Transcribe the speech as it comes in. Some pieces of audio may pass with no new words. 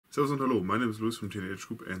Servus and hello, my name is Luis from TNH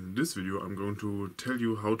Group, and in this video I'm going to tell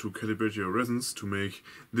you how to calibrate your resins to make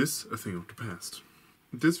this a thing of the past.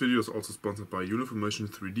 This video is also sponsored by Uniformation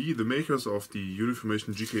 3D, the makers of the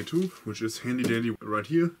Uniformation GK2, which is handy dandy right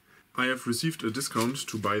here. I have received a discount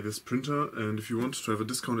to buy this printer, and if you want to have a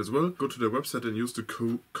discount as well, go to their website and use the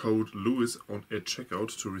code LEWIS at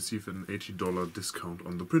checkout to receive an $80 discount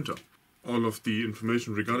on the printer. All of the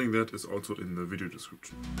information regarding that is also in the video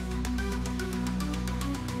description.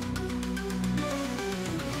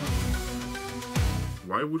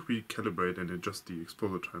 Why would we calibrate and adjust the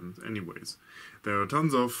exposure times anyways? There are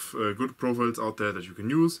tons of good profiles out there that you can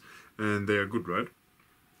use, and they are good, right?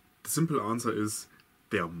 The simple answer is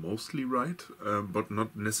they are mostly right, but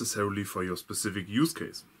not necessarily for your specific use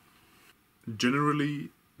case. Generally,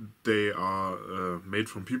 they are made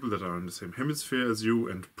from people that are in the same hemisphere as you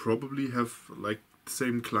and probably have like the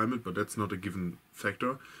same climate, but that's not a given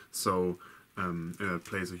factor. So it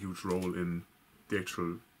plays a huge role in the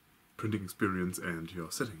actual printing experience and your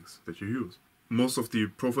settings that you use. Most of the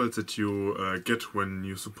profiles that you get when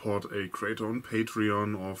you support a creator on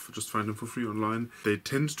Patreon or just find them for free online, they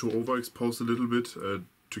tend to overexpose a little bit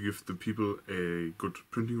to give the people a good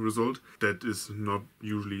printing result. That is not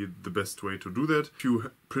usually the best way to do that. If you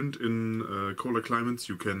print in colder climates,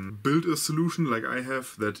 you can build a solution like I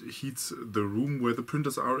have that heats the room where the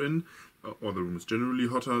printers are in, or the room is generally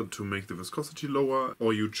hotter, to make the viscosity lower,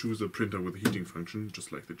 or you choose a printer with a heating function,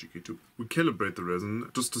 just like the GK2. We calibrate the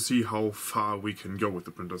resin just to see how far we can go with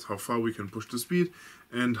the printers, how far we can push the speed,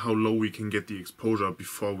 and how low we can get the exposure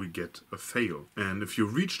before we get a fail. And if you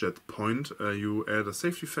reach that point, you add a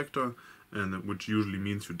safety factor, and which usually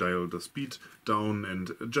means you dial the speed down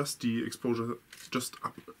and adjust the exposure just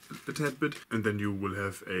up a tad bit, and then you will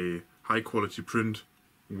have a high quality print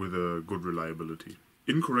with a good reliability.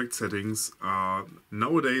 Incorrect settings are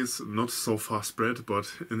nowadays not so far spread,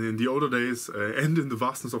 but in the older days and in the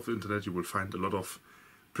vastness of the internet you will find a lot of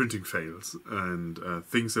printing fails and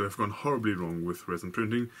things that have gone horribly wrong with resin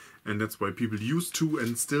printing, and that's why people used to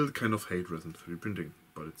and still kind of hate resin 3D printing,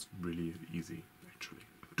 but it's really easy actually.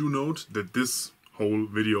 Do note that this whole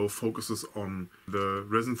video focuses on the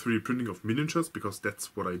resin 3D printing of miniatures, because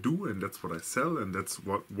that's what I do and that's what I sell and that's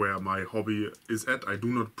where my hobby is at. I do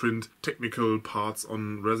not print technical parts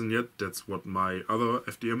on resin yet. That's what my other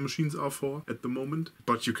FDM machines are for at the moment.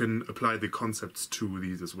 But you can apply the concepts to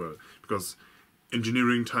these as well, because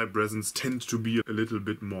engineering type resins tend to be a little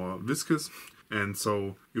bit more viscous, and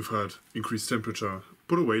so you've heard increased temperature,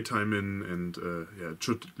 put away time in, and yeah, it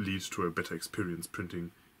should lead to a better experience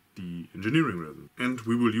printing the engineering resin. And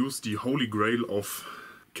we will use the holy grail of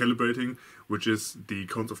calibrating, which is the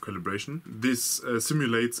Cones of Calibration. This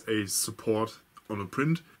simulates a support on a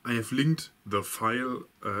print. I have linked the file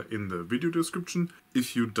in the video description.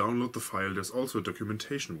 If you download the file, there's also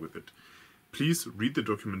documentation with it. Please read the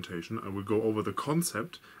documentation. I will go over the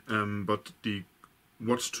concept, but the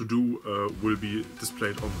what to do will be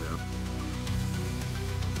displayed on there.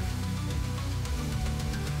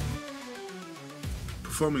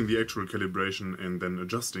 Performing the actual calibration and then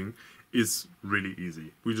adjusting is really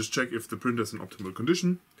easy. We just check if the printer is in optimal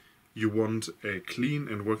condition. You want a clean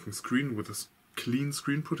and working screen with a clean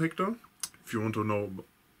screen protector. If you want to know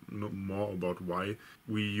more about why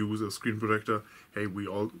we use a screen protector, hey, we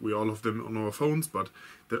all have them on our phones, but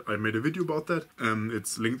I made a video about that.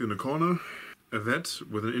 It's linked in the corner. That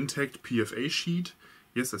with an intact PFA sheet.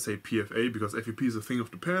 Yes, I say PFA because FEP is a thing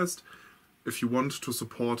of the past. If you want to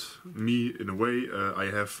support me in a way, I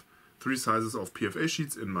have 3 sizes of PFA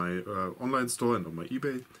sheets in my online store and on my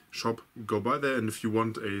eBay shop. Go by there, and if you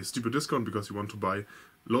want a steeper discount because you want to buy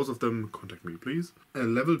loads of them, contact me please. A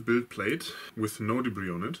level build plate with no debris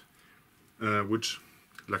on it, which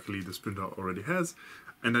luckily this printer already has.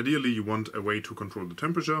 And ideally you want a way to control the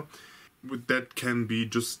temperature. That can be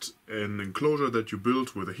just an enclosure that you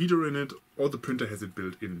build with a heater in it, or the printer has it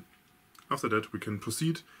built in. After that, we can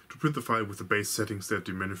proceed to print the file with the base settings that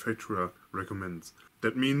the manufacturer recommends.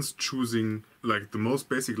 That means choosing like the most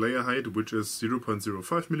basic layer height, which is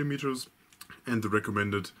 0.05 millimeters, and the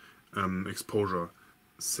recommended exposure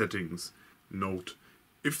settings. Note,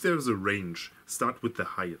 if there's a range, start with the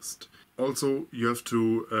highest. Also, you have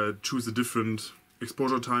to choose a different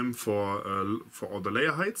exposure time for all the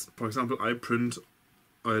layer heights. For example, I print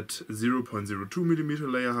at 0.02 millimeter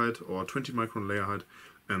layer height or 20 micron layer height.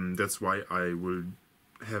 That's why I will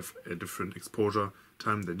have a different exposure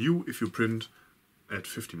time than you if you print at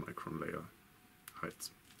 50 micron layer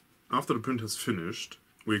heights. After the print has finished,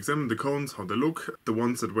 we examine the cones, how they look. The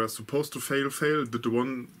ones that were supposed to fail, failed. The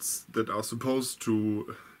ones that are supposed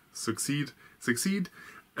to succeed,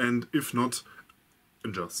 and if not,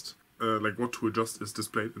 adjust. like what to adjust is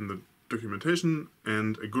displayed in the documentation,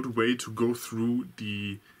 and a good way to go through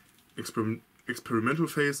the experimental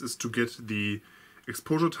phase is to get the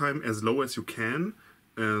exposure time as low as you can.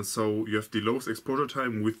 So you have the lowest exposure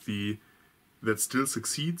time with that still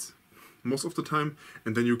succeeds most of the time,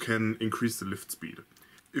 and then you can increase the lift speed.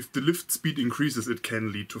 If the lift speed increases, it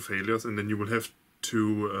can lead to failures, and then you will have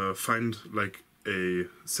to find like a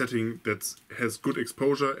setting that has good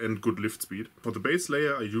exposure and good lift speed. For the base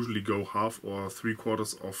layer, I usually go half or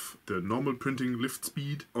 3/4 of the normal printing lift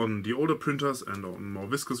speed. On the older printers and on more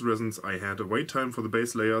viscous resins, I had a wait time for the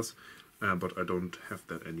base layers, but I don't have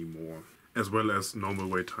that anymore. As well as normal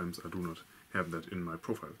wait times, I do not have that in my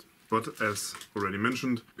profiles. But as already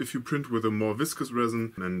mentioned, if you print with a more viscous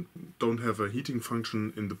resin and don't have a heating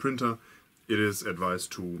function in the printer, it is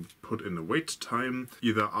advised to put in a wait time,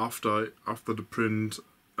 either after the print,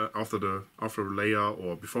 after a layer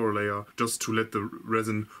or before a layer, just to let the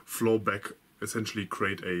resin flow back, essentially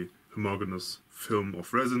create a homogeneous film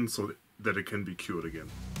of resin so that it can be cured again.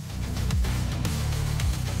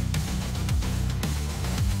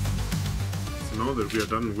 Now that we are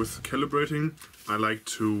done with calibrating, I like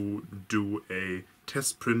to do a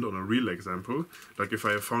test print on a real example. Like if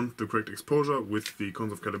I have found the correct exposure with the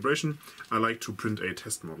Cones of Calibration, I like to print a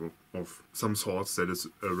test model of some sorts that is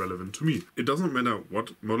relevant to me. It doesn't matter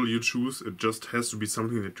what model you choose, it just has to be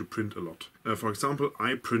something that you print a lot. For example,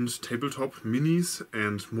 I print tabletop minis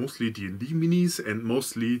and mostly D&D minis and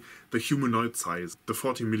mostly the humanoid size. The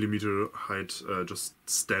 40mm height, just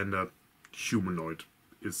standard humanoid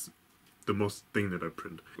is the most thing that I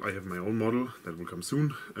print. I have my own model that will come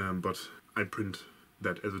soon, but I print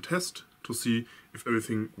that as a test to see if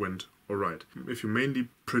everything went alright. If you mainly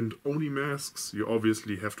print Oni masks, you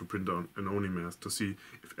obviously have to print on an Oni mask to see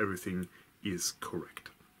if everything is correct.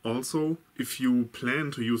 Also, if you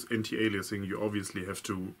plan to use anti-aliasing, you obviously have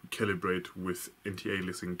to calibrate with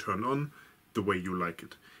anti-aliasing turned on the way you like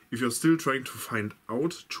it. If you're still trying to find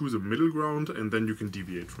out, choose a middle ground and then you can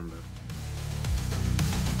deviate from that.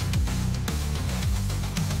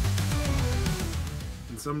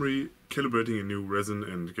 In summary, calibrating a new resin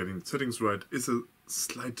and getting the settings right is a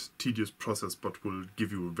slight tedious process but will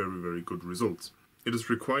give you very good results. It is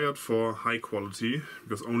required for high quality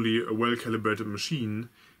because only a well-calibrated machine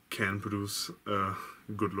can produce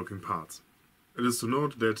good looking parts. It is to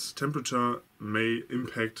note that temperature may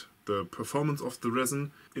impact the performance of the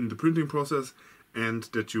resin in the printing process, and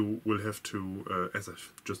that you will have to, as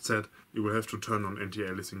I've just said, you will have to turn on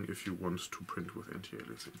anti-aliasing if you want to print with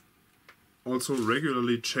anti-aliasing. Also,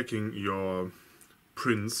 regularly checking your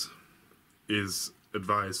prints is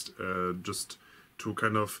advised, just to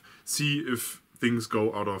kind of see if things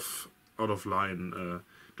go out of line.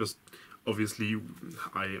 Just obviously,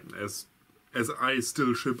 as I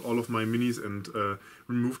still ship all of my minis and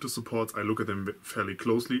remove the supports, I look at them fairly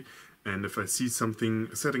closely, and if I see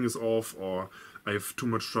a setting is off or I have too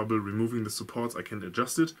much trouble removing the supports, I can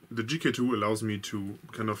adjust it. The GK2 allows me to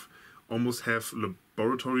kind of almost have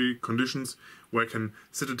laboratory conditions where I can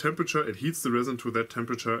set a temperature, it heats the resin to that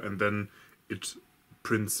temperature, and then it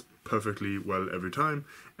prints perfectly well every time,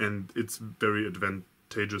 and it's very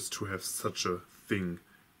advantageous to have such a thing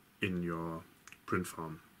in your print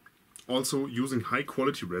farm. Also, using high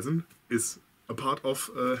quality resin is a part of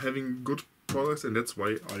having good products, and that's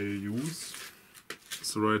why I use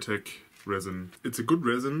Ceratec resin. It's a good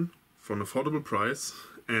resin for an affordable price,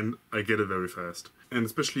 and I get it very fast. And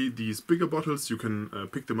especially these bigger bottles, you can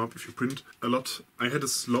pick them up if you print a lot. I had a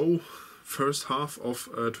slow first half of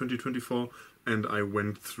 2024 and I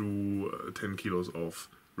went through 10 kilos of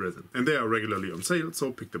resin. And they are regularly on sale,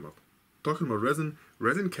 so pick them up. Talking about resin,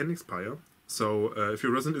 resin can expire. So if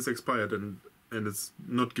your resin is expired and it's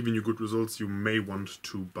not giving you good results, you may want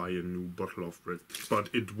to buy a new bottle of resin. But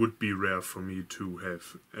it would be rare for me to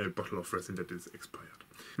have a bottle of resin that is expired.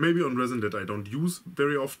 Maybe on resin that I don't use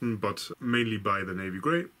very often, but mainly buy the navy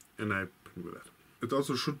grey, and I print with that. It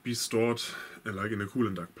also should be stored like in a cool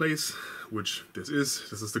and dark place, which this is.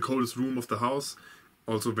 This is the coldest room of the house.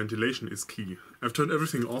 Also, ventilation is key. I've turned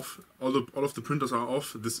everything off. All of the printers are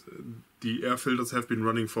off. The air filters have been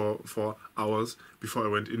running for hours before I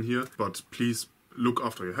went in here. But please look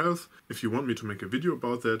after your health. If you want me to make a video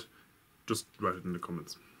about that, just write it in the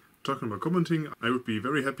comments. Talking about commenting, I would be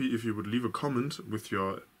very happy if you would leave a comment with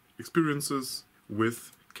your experiences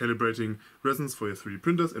with calibrating resins for your 3D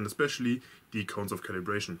printers, and especially the Cones of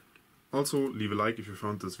Calibration. Also, leave a like if you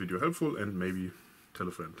found this video helpful, and maybe tell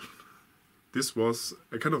a friend. This was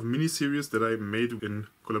a kind of mini-series that I made in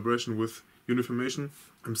collaboration with Uniformation.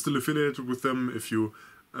 I'm still affiliated with them. If you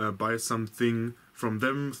buy something from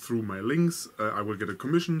them through my links, I will get a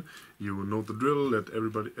commission. You know the drill, that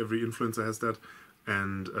every influencer has that.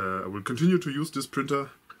 And I will continue to use this printer.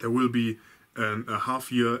 There will be a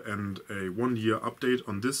half-year and a 1-year update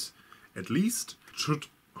on this at least. It should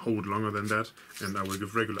hold longer than that, and I will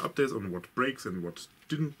give regular updates on what breaks and what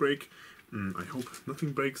didn't break. I hope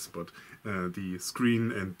nothing breaks, but the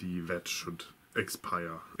screen and the VAT should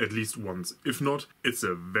expire at least once. If not, it's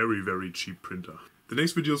a very, very cheap printer. The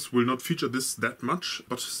next videos will not feature this that much,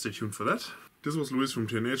 but stay tuned for that. This was Luis from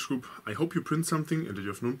TNH Group. I hope you print something and that you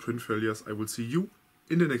have no print failures. I will see you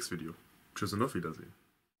in the next video. Tschüss und auf Wiedersehen.